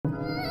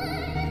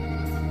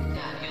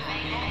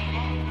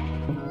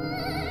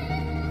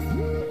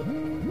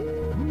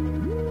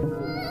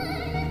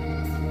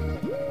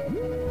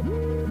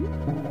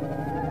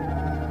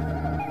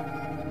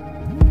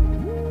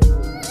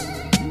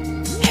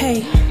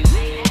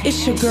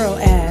It's your girl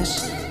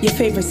Ash, your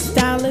favorite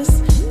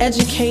stylist,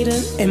 educator,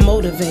 and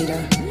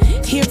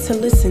motivator, here to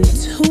listen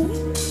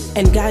to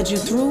and guide you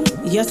through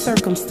your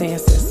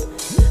circumstances.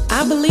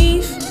 I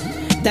believe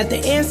that the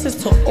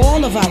answers to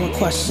all of our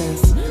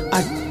questions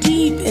are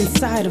deep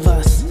inside of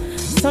us.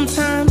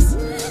 Sometimes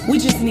we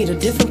just need a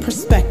different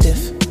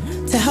perspective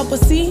to help us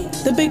see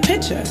the big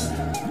picture.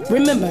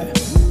 Remember,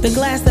 the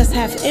glass that's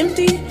half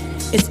empty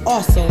is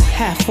also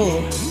half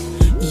full.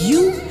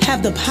 You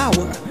have the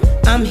power.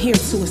 I'm here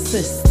to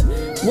assist.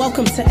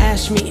 Welcome to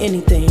Ask Me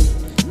Anything.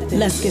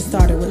 Let's get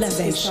started with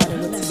today's show.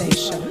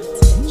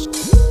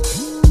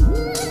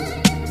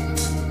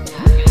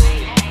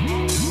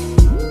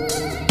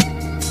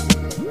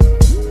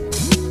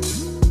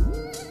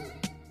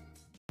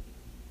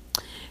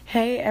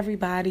 Hey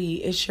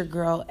everybody, it's your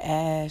girl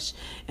Ash,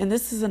 and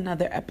this is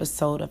another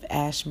episode of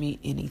Ask Me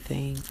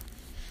Anything.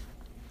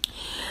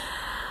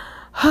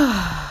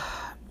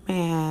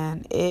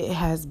 Man, it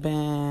has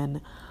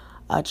been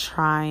a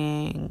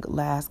trying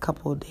last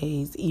couple of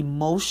days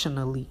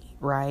emotionally,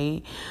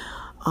 right?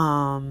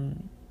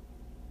 I'm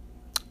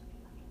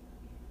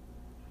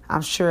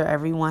sure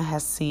everyone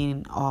has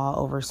seen all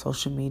over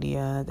social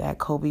media that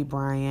Kobe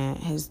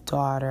Bryant, his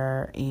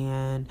daughter,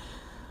 and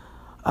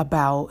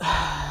about,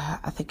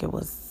 I think it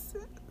was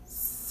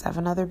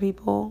 7 other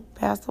people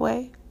passed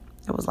away.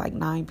 It was like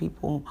 9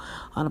 people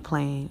on a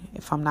plane,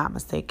 if I'm not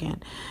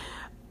mistaken.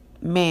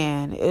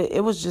 Man,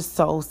 it was just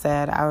so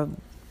sad. I've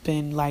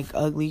been like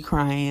ugly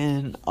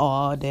crying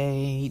all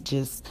day,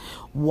 just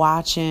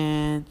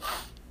watching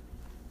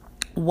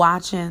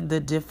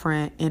the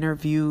different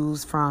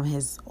interviews from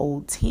his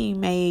old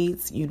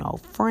teammates,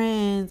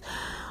 friends,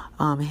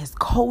 his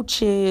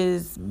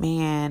coaches.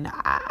 Man,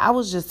 I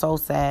was just so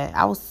sad.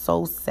 I was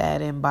so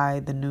saddened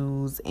by the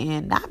news,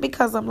 and not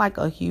because I'm like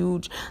a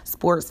huge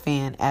sports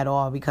fan at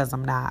all, because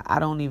I'm not. I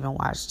don't even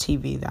watch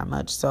TV that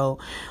much. So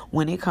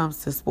when it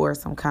comes to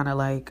sports, I'm kind of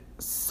like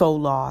so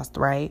lost,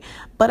 right?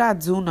 But I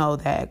do know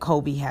that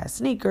Kobe has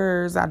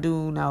sneakers. I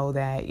do know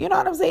that, you know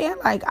what I'm saying?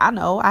 Like, I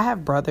know I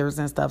have brothers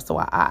and stuff. So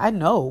I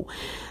know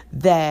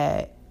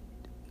that,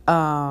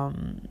 I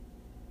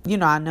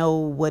know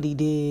what he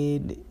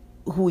did,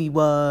 who he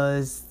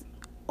was,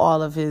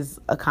 all of his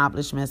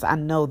accomplishments. I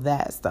know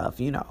that stuff,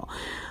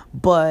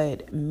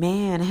 But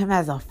man, him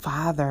as a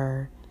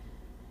father,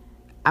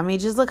 I mean,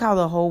 just look how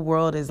the whole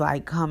world is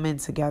like coming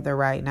together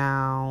right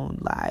now.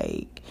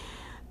 Like,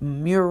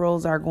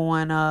 murals are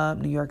going up.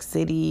 New York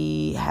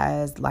City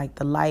has like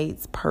the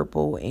lights,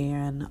 purple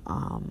and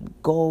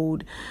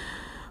gold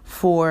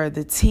for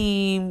the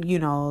team,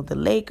 the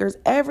Lakers.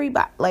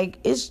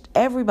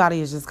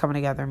 Everybody is just coming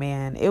together,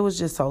 man. It was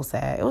just so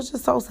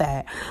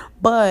sad.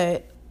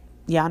 But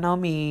y'all know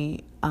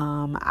me.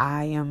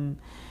 I am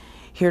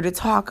here to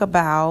talk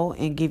about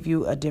and give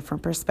you a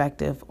different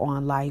perspective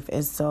on life.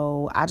 And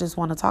so I just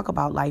want to talk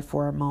about life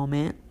for a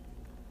moment.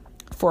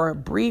 For a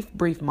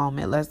brief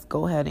moment, let's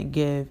go ahead and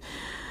give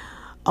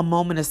a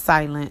moment of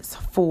silence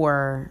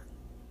for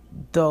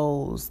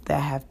those that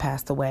have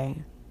passed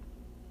away.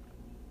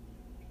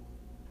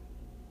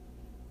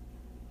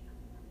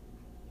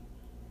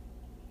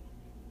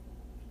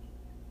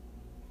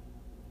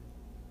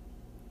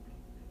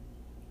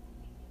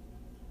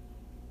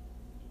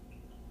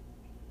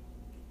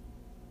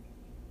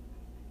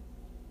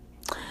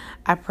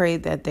 I pray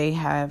that they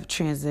have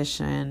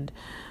transitioned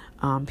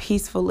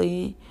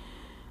peacefully.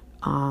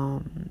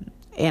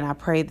 And I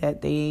pray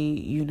that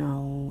they,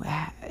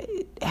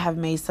 have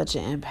made such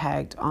an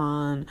impact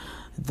on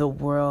the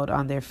world,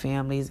 on their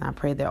families. And I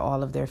pray that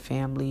all of their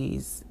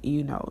families,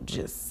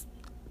 just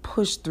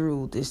push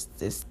through this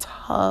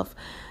tough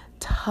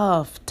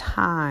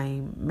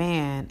time.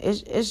 Man,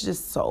 it's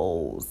just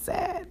so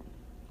sad.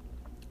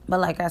 But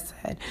like I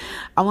said,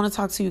 I want to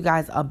talk to you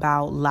guys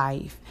about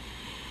life.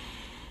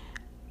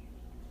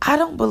 I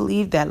don't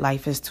believe that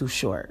life is too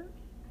short.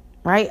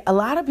 Right? A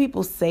lot of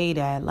people say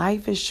that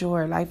life is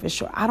short.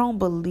 I don't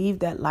believe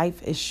that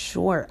life is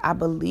short. I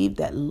believe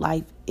that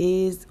life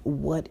is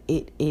what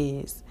it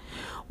is.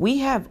 We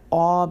have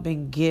all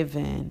been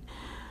given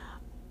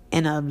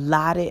an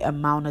allotted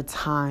amount of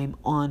time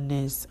on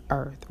this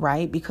earth,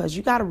 right? Because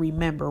you got to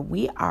remember,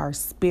 we are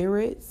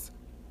spirits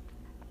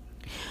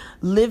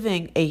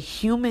living a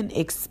human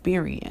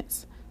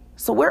experience.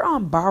 So we're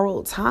on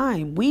borrowed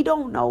time. We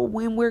don't know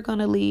when we're going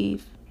to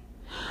leave.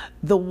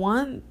 The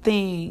one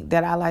thing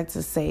that I like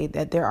to say,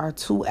 that there are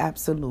 2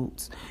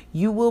 absolutes.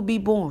 You will be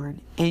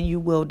born and you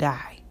will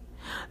die.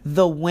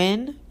 The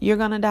when you're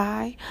going to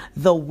die,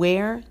 the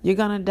where you're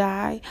going to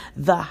die,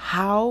 the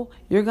how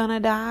you're going to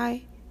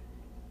die.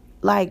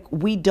 Like,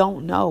 we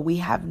don't know. We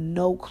have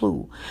no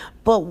clue.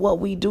 But what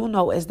we do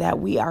know is that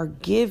we are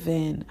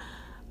given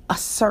a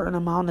certain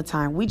amount of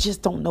time. We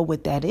just don't know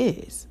what that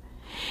is.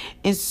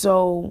 And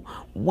so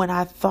when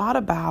I thought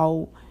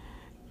about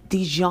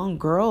these young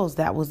girls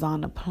that was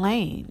on the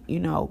plane,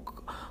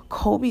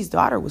 Kobe's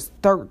daughter was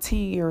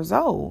 13 years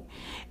old.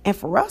 And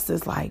for us,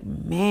 it's like,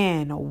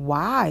 man,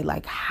 why?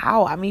 Like,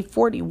 how? I mean,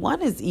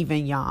 41 is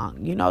even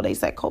young. They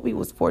said Kobe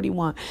was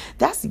 41.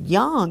 That's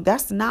young.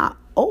 That's not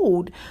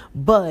old.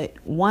 But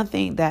one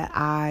thing that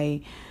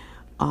I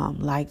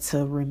like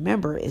to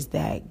remember is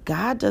that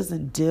God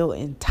doesn't deal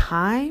in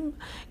time.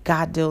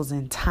 God deals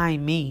in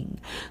timing.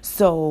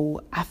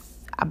 So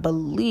I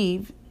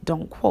believe,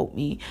 don't quote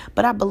me,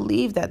 but I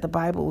believe that the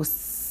Bible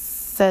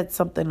said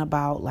something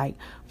about like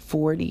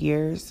 40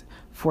 years,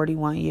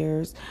 41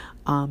 years,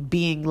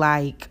 being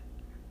like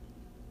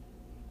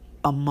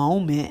a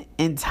moment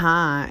in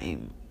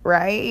time,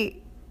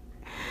 right?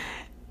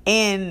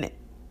 And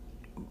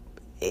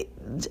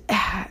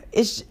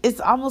it's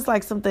almost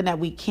like something that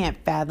we can't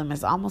fathom.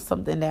 It's almost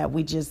something that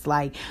we just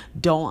like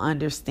don't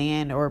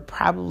understand, or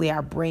probably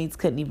our brains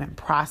couldn't even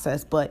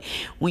process. But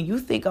when you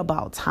think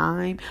about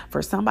time,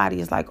 for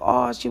somebody it's like,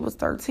 oh, she was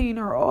 13,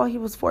 or oh, he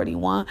was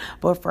 41.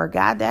 But for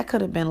God, that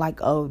could have been like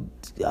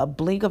a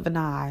blink of an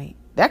eye.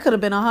 That could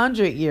have been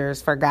 100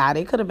 years for God.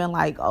 It could have been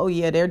like, oh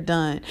yeah, they're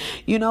done,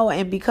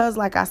 and because,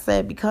 like I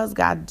said, because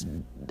God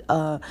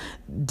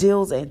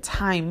deals in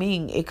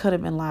timing, it could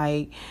have been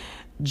like,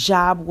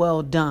 job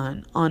well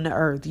done on the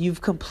earth.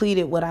 You've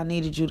completed what I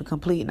needed you to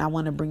complete, and I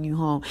want to bring you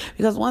home.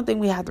 Because one thing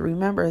we have to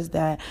remember is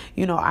that,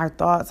 our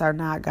thoughts are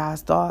not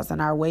God's thoughts,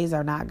 and our ways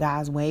are not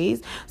God's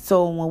ways.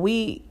 So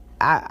when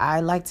I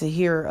like to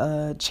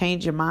hear,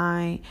 change your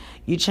mind,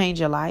 you change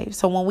your life.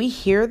 So when we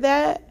hear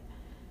that,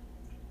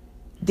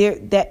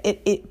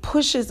 it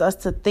pushes us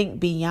to think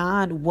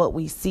beyond what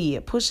we see.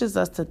 It pushes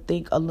us to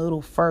think a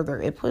little further.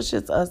 It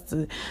pushes us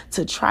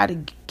to try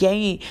to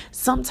gain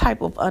some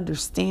type of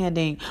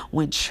understanding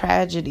when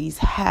tragedies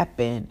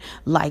happen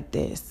like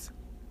this.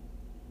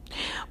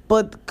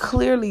 But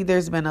clearly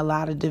there's been a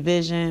lot of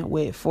division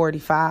with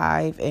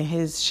 45 and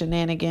his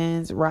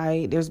shenanigans,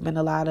 right? There's been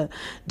a lot of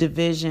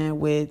division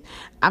with,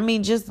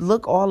 just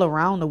look all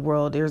around the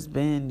world. There's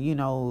been,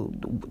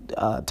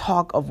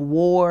 talk of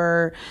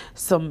war.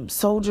 Some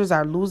soldiers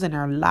are losing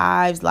their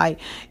lives.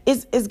 Like,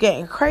 it's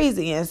getting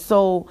crazy. And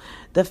so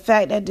the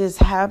fact that this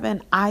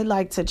happened, I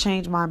like to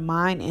change my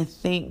mind and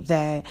think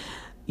that,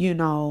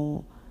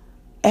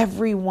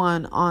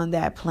 everyone on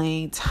that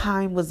plane,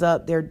 time was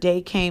up, their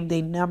day came,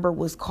 their number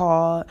was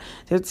called,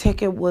 their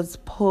ticket was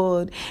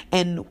pulled,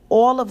 and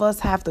all of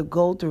us have to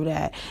go through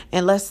that.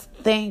 And let's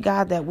thank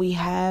God that we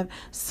have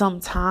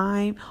some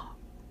time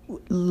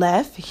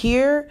left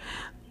here,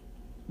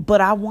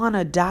 but I want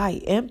to die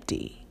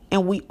empty,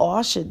 and we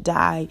all should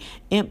die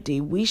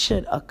empty. We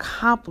should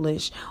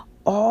accomplish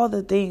all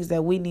the things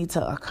that we need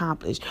to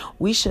accomplish.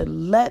 We should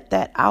let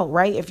that out,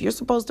 right? If you're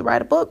supposed to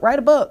write a book, write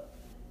a book.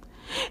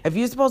 If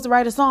you're supposed to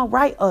write a song,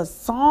 write a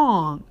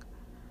song.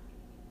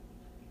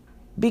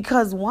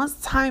 Because once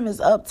time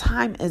is up,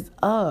 time is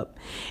up.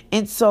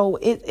 And so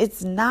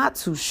it's not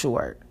too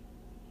short.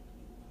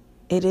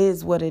 It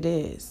is what it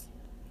is.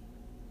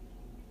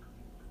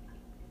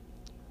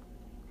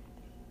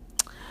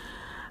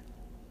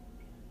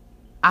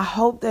 I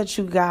hope that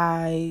you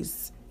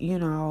guys, I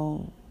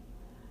know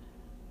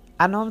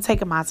I'm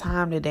taking my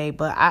time today,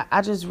 but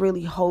I just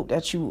really hope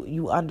that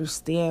you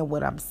understand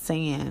what I'm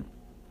saying.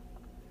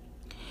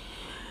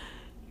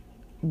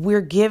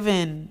 We're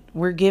given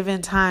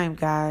time,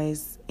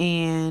 guys,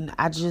 and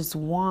I just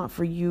want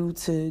for you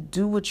to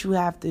do what you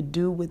have to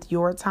do with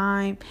your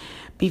time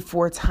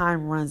before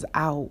time runs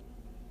out.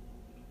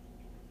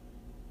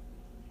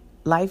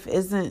 Life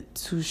isn't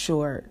too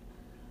short.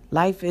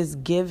 Life is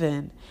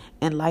given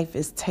and life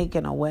is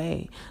taken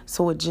away.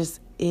 So it just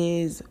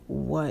is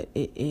what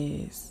it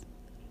is.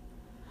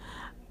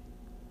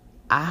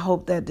 I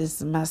hope that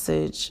this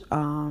message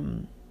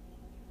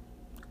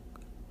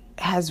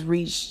has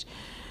reached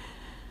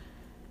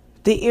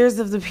the ears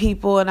of the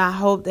people, and I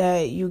hope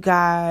that you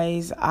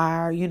guys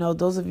are,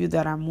 those of you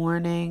that are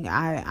mourning,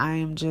 I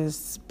am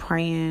just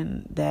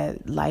praying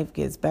that life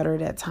gets better,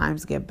 that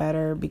times get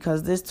better,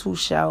 because this too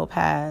shall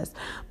pass.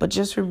 But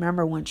just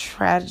remember, when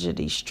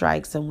tragedy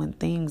strikes and when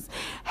things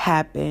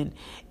happen,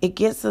 it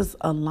gets us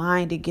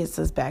aligned, it gets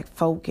us back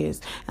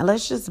focused. And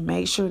let's just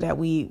make sure that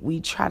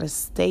we try to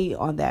stay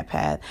on that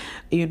path.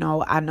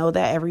 I know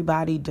that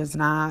everybody does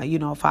not,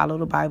 follow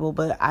the Bible,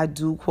 but I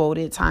do quote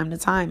it time to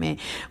time. And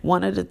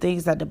one of the things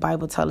that the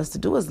Bible tells us to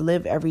do is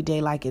live every day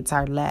like it's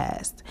our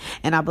last.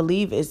 And I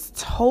believe it's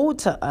told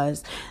to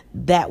us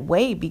that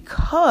way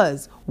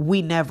because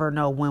we never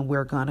know when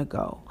we're going to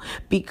go,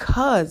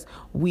 because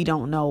we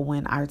don't know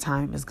when our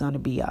time is going to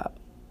be up.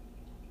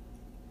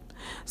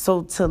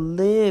 So to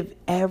live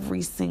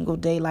every single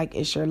day like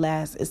it's your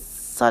last is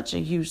such a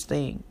huge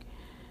thing.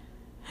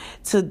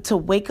 To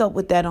wake up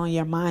with that on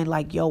your mind,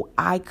 like, yo,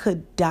 I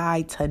could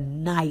die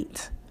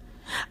tonight.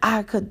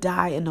 I could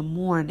die in the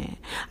morning.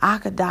 I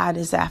could die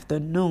this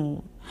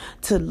afternoon.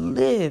 To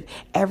live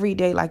every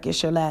day like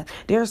it's your last.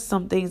 There are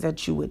some things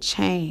that you would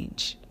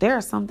change.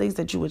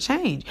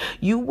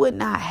 You would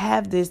not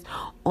have this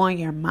on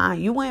your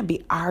mind. You wouldn't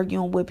be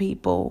arguing with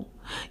people.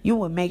 You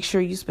would make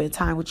sure you spend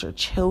time with your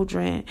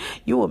children.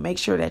 You would make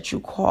sure that you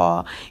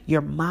call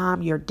your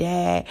mom, your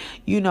dad,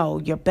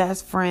 your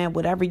best friend,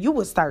 whatever. You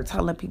would start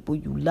telling people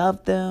you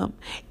love them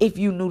if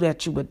you knew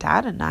that you would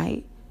die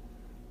tonight.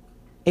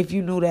 If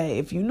you knew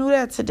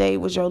that today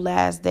was your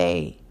last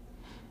day,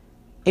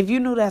 If you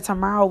knew that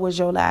tomorrow was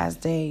your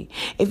last day,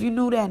 if you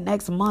knew that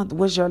next month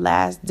was your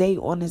last day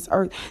on this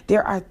earth,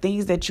 there are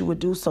things that you would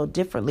do so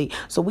differently.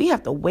 So we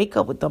have to wake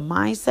up with the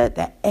mindset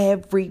that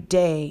every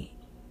day,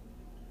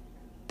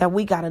 that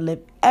we got to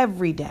live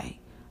every day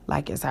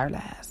like it's our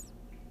last.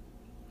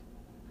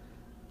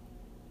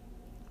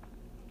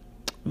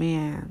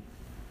 Man,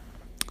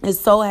 it's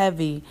so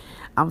heavy.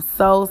 I'm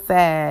so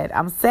sad.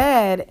 I'm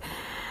sad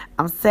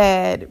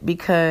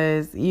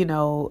because,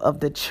 of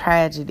the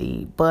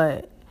tragedy.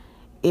 But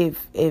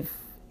if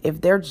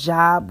their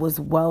job was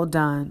well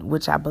done,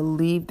 which I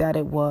believe that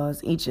it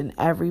was, each and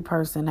every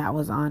person that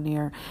was on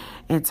there,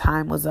 and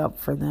time was up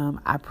for them,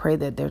 I pray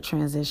that their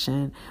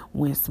transition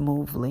went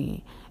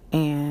smoothly.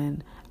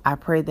 And I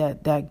pray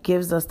that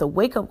gives us the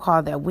wake-up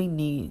call that we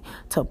need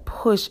to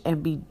push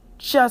and be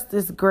just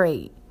as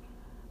great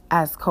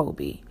as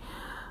Kobe,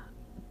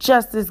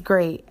 just as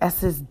great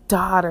as his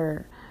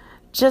daughter,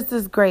 just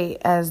as great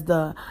as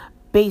the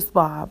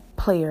baseball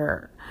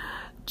player,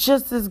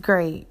 just as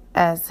great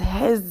as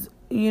his,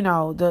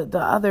 the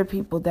other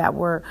people that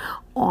were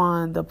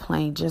on the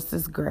plane, just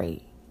as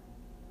great.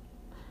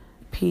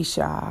 Peace,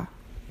 y'all.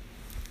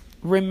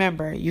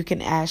 Remember, you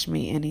can ask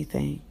me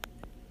anything.